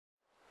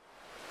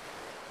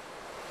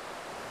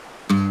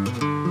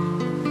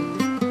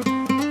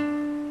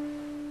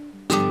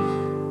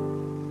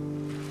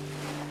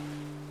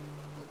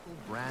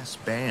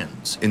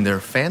bands in their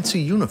fancy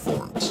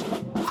uniforms,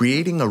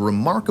 creating a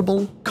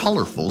remarkable,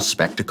 colorful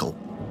spectacle.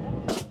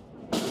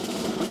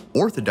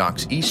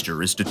 Orthodox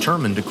Easter is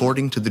determined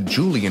according to the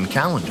Julian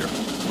calendar,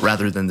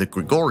 rather than the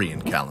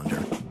Gregorian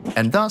calendar,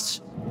 and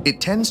thus,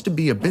 it tends to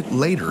be a bit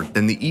later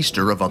than the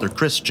Easter of other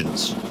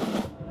Christians.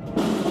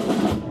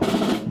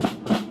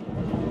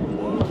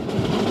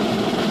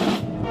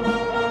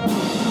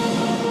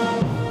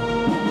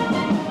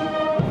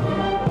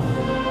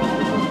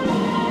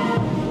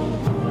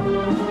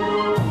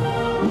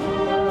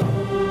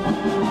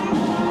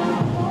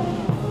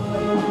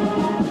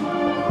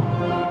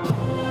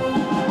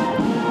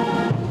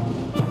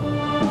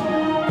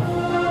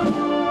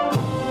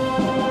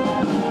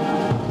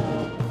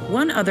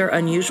 One other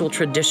unusual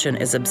tradition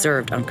is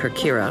observed on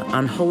Kerkyra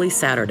on Holy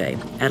Saturday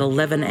at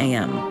 11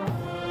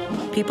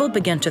 a.m. People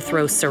begin to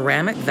throw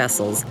ceramic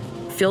vessels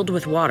filled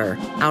with water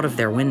out of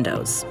their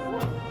windows.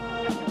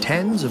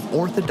 Tens of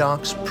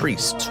Orthodox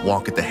priests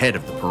walk at the head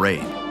of the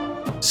parade.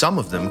 Some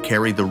of them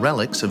carry the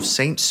relics of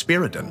Saint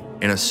Spiridon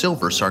in a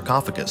silver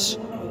sarcophagus,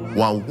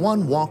 while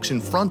one walks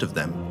in front of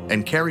them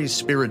and carries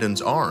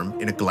Spiridon's arm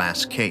in a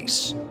glass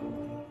case.